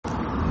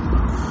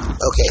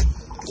Okay,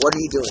 what are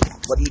you doing?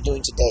 What are you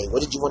doing today?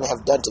 What did you want to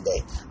have done today?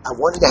 I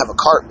wanted to have a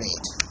cart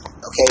made.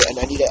 Okay,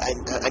 and I need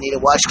to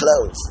wash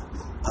clothes.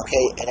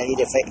 Okay, and I need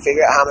to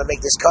figure out how I'm gonna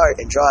make this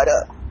cart and draw it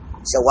up.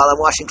 So while I'm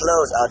washing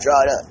clothes, I'll draw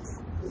it up,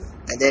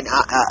 and then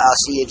I'll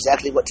see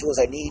exactly what tools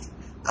I need.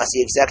 I'll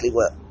see exactly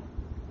what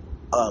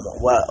I'll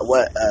go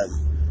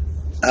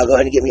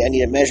ahead and get me. I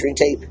need a measuring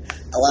tape.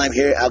 And while I'm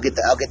here, I'll get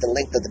the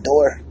length of the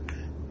door.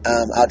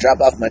 I'll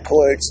drop off my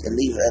cords and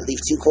leave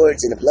 2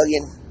 cords in a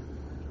plug-in.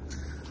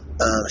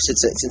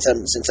 Since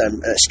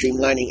I'm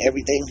streamlining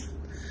everything,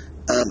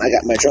 I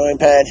got my drawing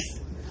pad.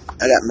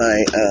 I got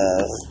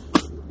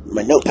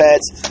my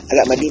notepads. I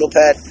got my doodle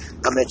pad.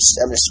 I'm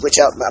gonna switch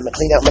out. I'm gonna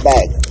clean out my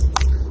bag.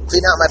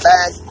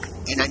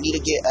 And I need to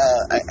get.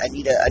 I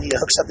need to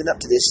hook something up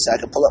to this so I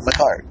can pull up my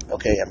card.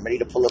 Okay, I'm ready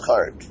to pull a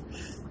card.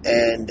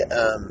 And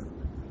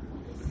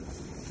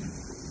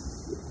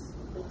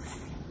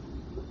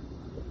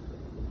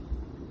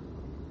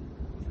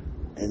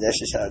that's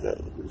just how it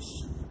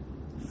goes.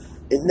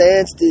 And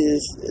that's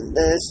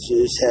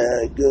just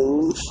how it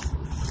goes.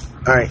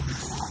 All right.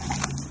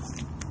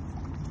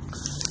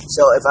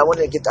 So if I want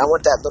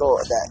that little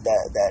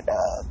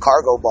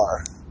cargo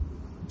bar,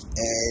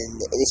 and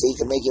they say you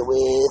can make it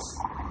with,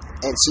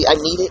 and see, I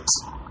need it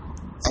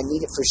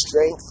for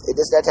strength. It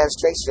doesn't have to have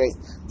strength,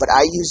 but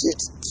I use it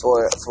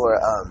for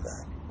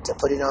to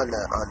put it on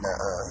the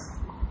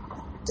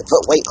to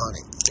put weight on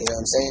it. You know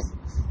what I'm saying?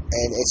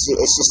 And it's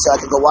just so I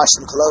can go wash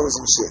some clothes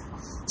and shit.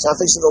 So I'm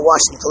fixing to go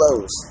wash some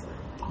clothes.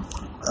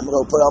 I'm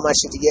gonna put all my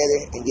shit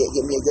together and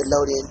get me a good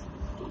load in,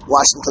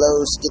 wash some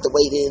clothes, get the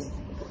weight in,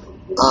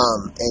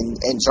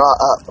 and draw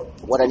up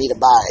what I need to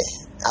buy.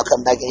 I'll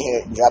come back in here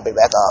and drop it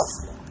back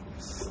off.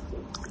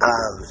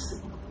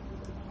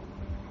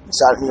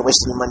 So I don't need to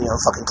waste any money on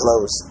fucking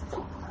clothes.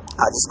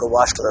 I'll just go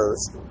wash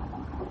clothes.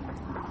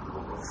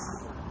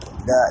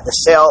 The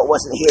sale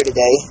wasn't here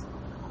today,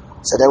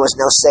 so there was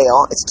no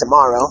sale. It's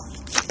tomorrow.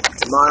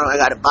 Tomorrow I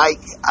got a bike.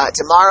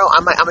 Tomorrow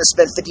I'm gonna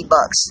spend $50.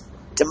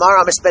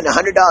 Tomorrow I'm gonna spend $100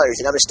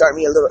 and I'm gonna start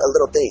me a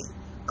little thing.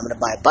 I'm gonna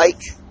buy a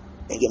bike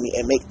and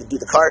do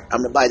the cart.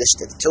 I'm gonna buy the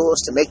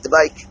tools to make the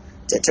bike,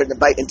 to turn the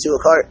bike into a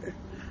cart.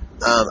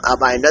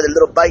 I'll buy another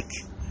little bike,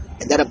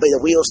 and that'll be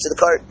the wheels to the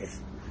cart,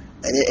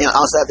 and then I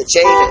also have the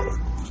chain,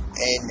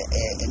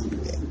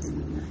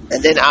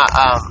 and then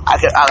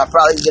I'll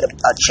probably get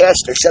a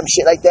chest or some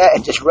shit like that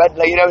and just run.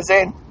 You know what I'm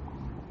saying?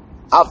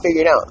 I'll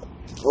figure it out.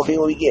 We'll see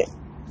what we get.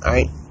 All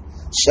right.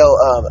 So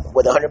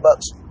with $100,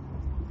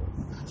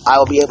 I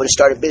will be able to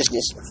start a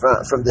business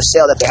from the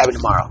sale that they're having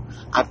tomorrow.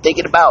 I'm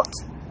thinking about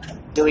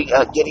getting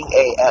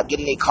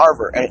a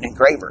carver and an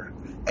engraver,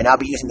 and I'll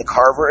be using the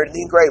carver and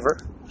the engraver.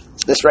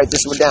 Let's write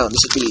this one down.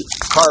 This would be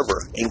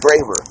carver,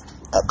 engraver,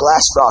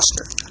 glass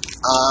froster,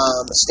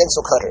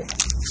 stencil cutter,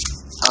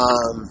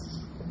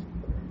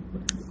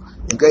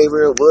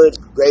 engraver, wood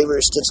graver,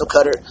 stencil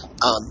cutter,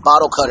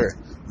 bottle cutter.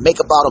 Make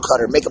a bottle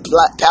cutter, make a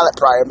pallet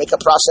prior, make a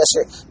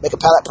processor, make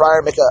a pallet prior,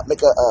 make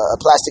a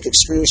plastic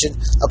extrusion.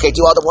 Okay,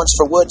 do all the ones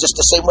for wood just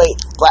the same way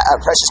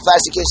precious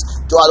plastic is.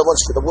 Do all the ones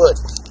for the wood.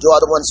 Do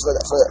all the ones for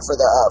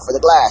the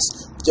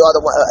glass. Do all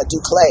the do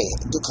clay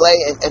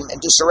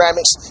and do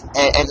ceramics.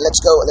 And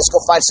let's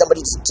go find somebody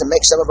to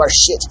make some of our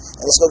shit.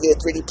 And let's go get a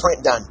 3D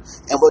print done.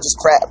 And we'll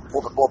just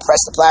we'll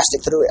press the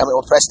plastic through it. I mean,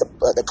 we'll press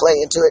the clay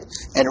into it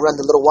and run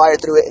the little wire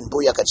through it and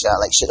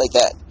booyakacha, like shit like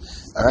that.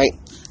 All right.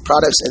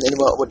 Products, and then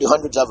we'll do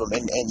hundreds of them,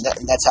 and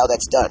that's how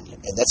that's done,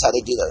 and that's how they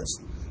do those.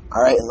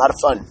 All right, and a lot of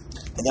fun.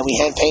 And then we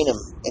hand paint them,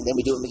 and then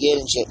we do them again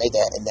and shit like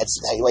that. And that's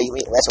why we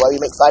make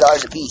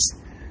 $5 a piece,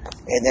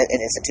 and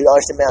it's $2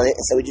 to mail it.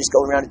 And so we just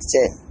go around it to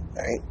 10.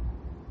 All right,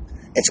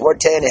 it's worth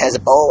 10. It has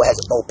a bowl. It has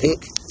a bowl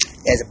pick.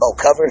 It has a bowl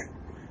cover.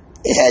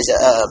 It has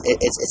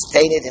it's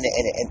painted, and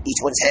each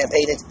one's hand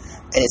painted,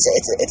 and it's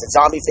a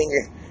zombie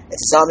finger.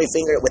 It's a zombie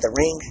finger with a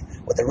ring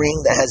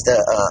that has a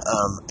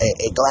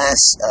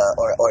glass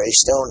or a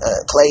stone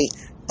clay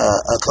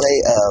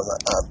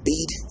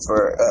bead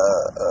for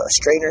a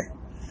strainer.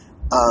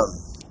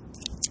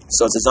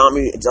 So it's a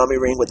zombie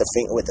ring with a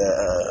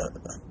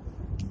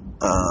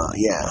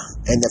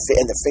and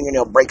the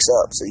fingernail breaks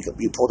up, so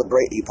you pull the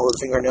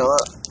fingernail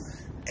up,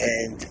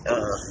 and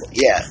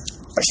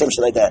or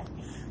something like that.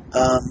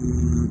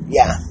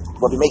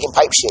 We'll be making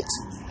pipe shit.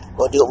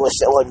 We'll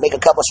make a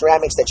couple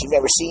ceramics that you've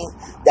never seen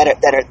that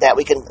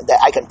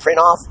I can print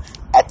off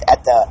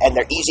and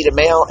they're easy to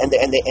mail, and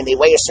they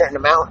weigh a certain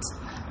amount,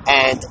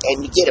 and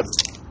you get them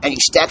and you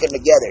stack them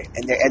together,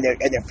 and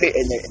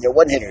they're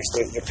one hitters.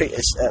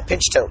 They're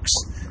pinch tokes.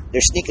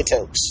 They're sneaker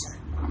tokes.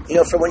 You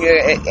know, for when you're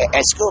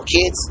at school,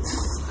 kids,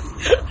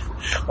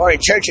 or in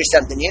church or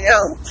something. You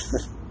know,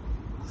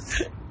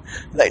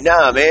 like,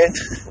 nah, man.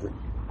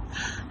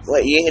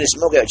 What, you ain't gonna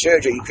smoke at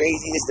church? Are you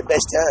crazy? This is the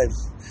best time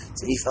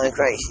to be find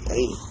Christ.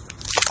 Hey,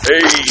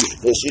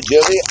 you should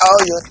tell me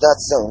all your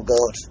thoughts on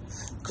God,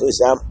 'cause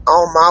I'm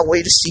on my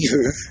way to see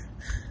her.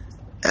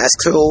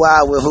 Ask her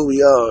why we're who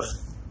we are.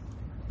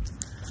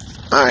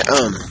 Alright,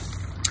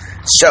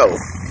 so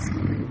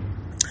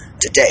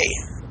today,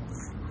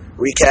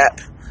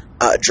 recap,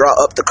 draw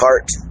up the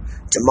cart,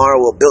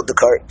 Tomorrow we'll build the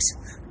cart.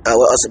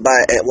 We'll also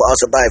buy 5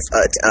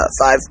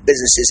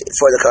 businesses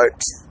for the cart.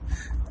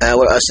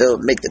 We'll also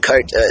make the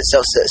cart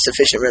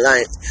self-sufficient,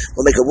 reliant.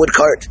 We'll make a wood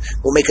cart.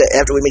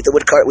 After we make the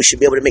wood cart, we should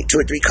be able to make 2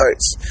 or 3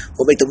 carts.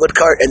 We'll make the wood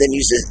cart and then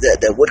use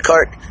the wood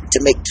cart to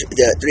make 3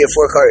 or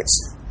 4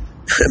 carts.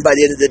 By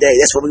the end of the day,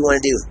 that's what we want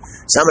to do.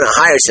 So I'm going to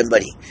hire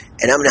somebody,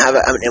 and and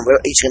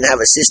we're each going to have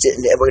an assistant,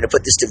 and we're going to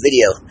put this to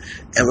video,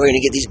 and we're going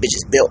to get these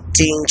bitches built.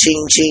 Ching,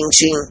 ching, ching,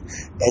 ching.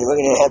 And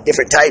we're going to have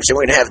different types, and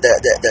we're going to have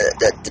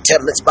the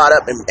templates bought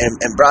up and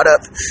brought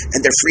up, and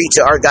they're free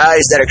to our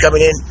guys that are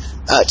coming in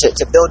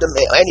to build them.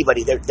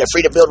 Anybody, they're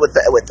free to build with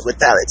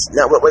pallets.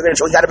 Now we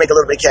got to make a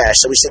little bit of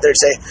cash, so we sit there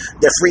and say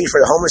they're free for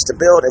the homeless to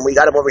build, and we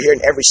got them over here in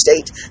every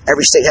state.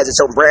 Every state has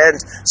its own brand.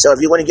 So if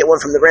you want to get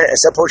one from the brand,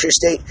 support your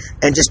state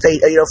and just pay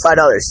 $5 or $1.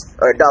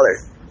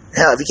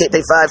 Hell, if you can't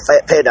pay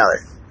 $5, pay $1.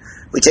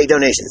 We take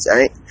donations, all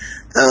right?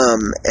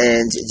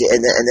 And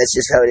that's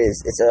just how it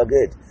is. It's all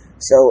good.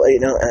 So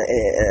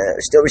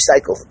still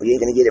recycle. We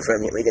ain't gonna get it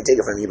from you. We can take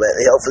it from you, but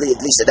hopefully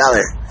at least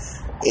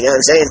 $1. You know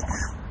what I'm saying?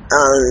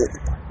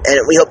 And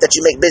we hope that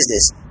you make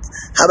business.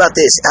 How about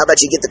this? How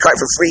about you get the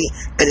cart for free,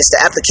 and it's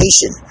the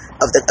application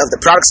of the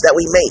products that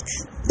we make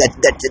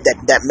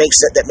that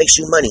makes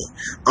you money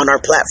on our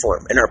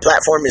platform, and our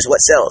platform is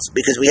what sells,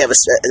 because we have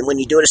when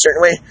you do it a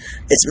certain way,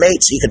 it's made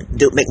so you can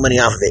make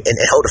money off of it and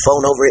hold a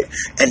phone over it,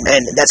 and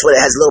that's what it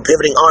has, a little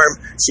pivoting arm,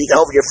 so you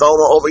can hold your phone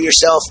over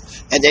yourself,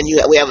 and then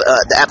we have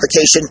the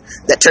application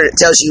that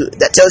tells you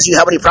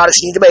how many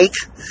products you need to make,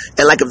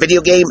 and like a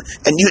video game,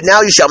 and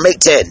now you shall make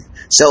 10.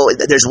 So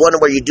there's one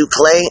where you do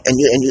clay and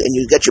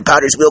you get your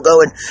powder's wheel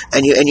going,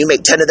 and you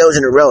make 10 of those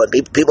in a row, and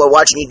people are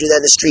watching you do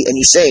that in the street, and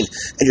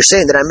you're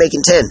saying that I'm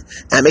making 10.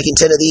 And I'm making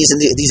 10 of these,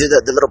 and these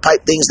are the little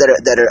pipe things that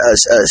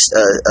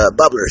are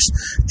bubblers,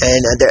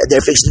 and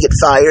they're fixing to get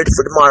fired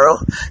for tomorrow,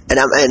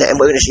 and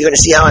you're gonna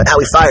see how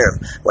we fire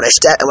them. When I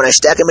stack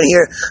them in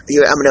here,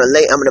 I'm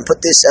gonna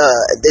put this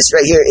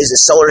right here is a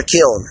solar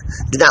kiln.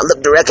 Do not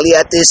look directly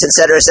at this,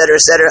 etc., etc.,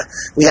 etc.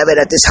 We have it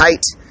at this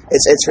height.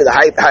 It's for the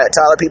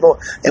taller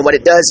people, and what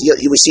it does, we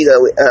see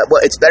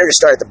it's better to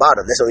start at the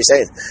bottom. That's what we're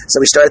saying.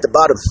 So we start at the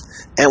bottom,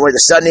 and where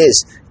the sun is,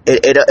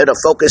 it'll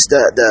focus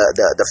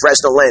the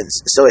Fresnel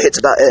lens, so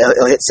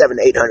it'll hit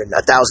 700, 800,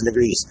 1,000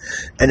 degrees,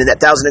 and in that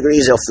 1,000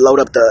 degrees, it'll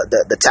float up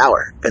the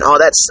tower, and all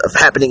that's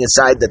happening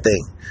inside the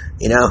thing.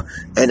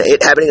 And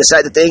it happening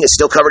inside the thing, it's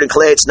still covered in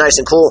clay. It's nice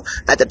and cool.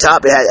 At the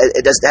top, it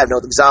doesn't have no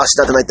exhaust,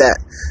 nothing like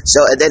that.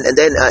 So, and then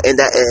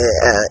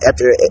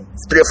after 3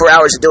 or 4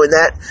 hours of doing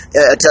that,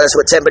 it'll tell us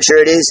what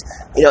temperature it is,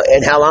 and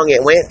how long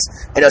it went.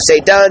 And it'll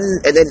say done,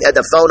 and then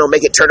the phone will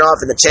make it turn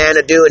off, and the fan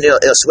will do, and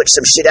it'll switch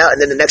some shit out,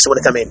 and then the next one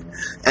will come in.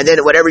 And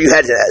then whatever you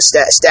had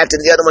stacked in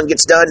the other one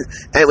gets done,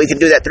 and we can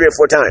do that 3 or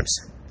 4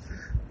 times.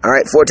 All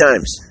right, 4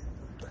 times.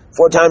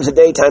 4 times a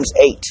day times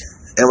 8,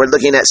 and we're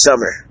looking at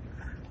summer.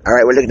 All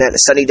right, we're looking at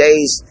the sunny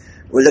days.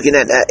 We're looking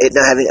at it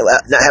not having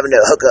to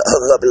hook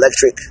up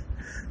electric.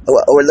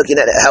 We're looking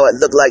at how it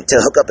looked like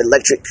to hook up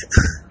electric,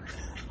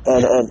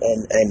 and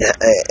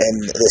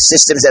the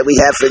systems that we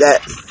have for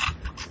that.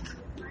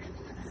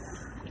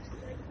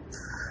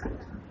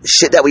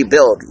 Shit that we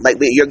build,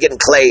 like you're getting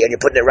clay and you're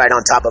putting it right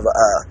on top of a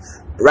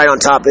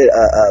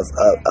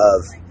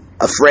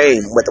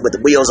frame with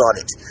the wheels on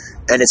it,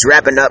 and it's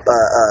wrapping up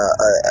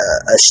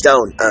a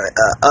stone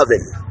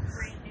oven.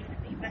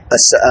 A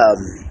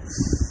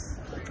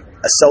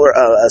solar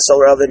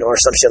oven or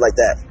some shit like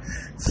that,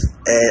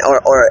 and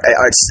or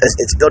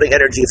it's building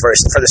energy for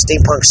the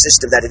steampunk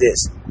system that it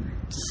is.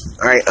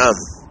 All right.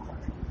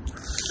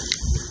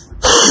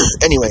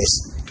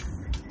 Anyways,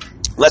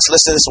 let's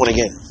listen to this one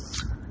again.